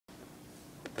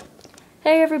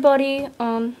Hey everybody,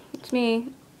 it's me,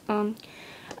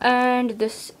 and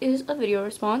this is a video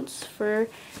response for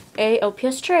a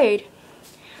LPS trade.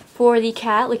 For the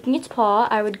cat licking its paw,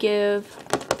 I would give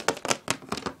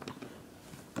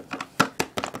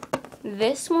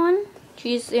this one.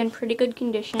 She's in pretty good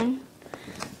condition.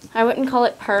 I wouldn't call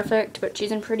it perfect, but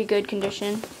she's in pretty good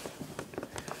condition.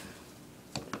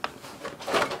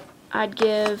 I'd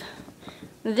give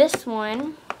this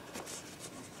one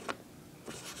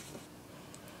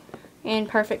in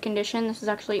perfect condition. This is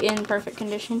actually in perfect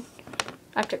condition.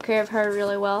 I took care of her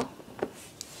really well.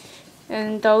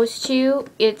 And those two,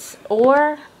 it's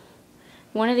or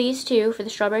one of these two for the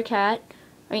strawberry cat.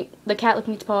 I mean, the cat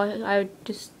looking its paw, I would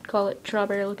just call it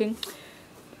strawberry looking.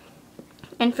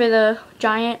 And for the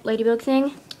giant ladybug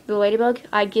thing, the ladybug,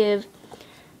 I'd give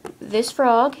this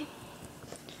frog,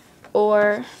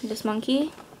 or this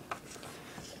monkey,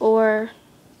 or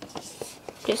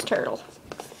this turtle.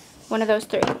 One of those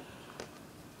three.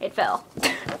 It fell.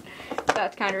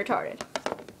 That's kind of retarded.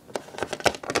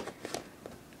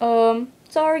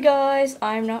 Sorry guys,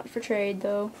 I'm not for trade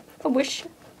though. I wish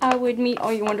I would meet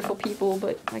all you wonderful people,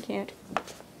 but I can't.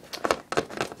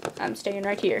 I'm staying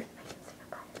right here.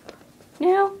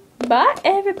 Now, bye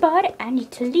everybody, I need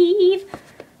to leave.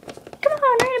 Come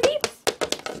on, Anna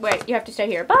Beeps. Wait, you have to stay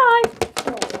here. Bye!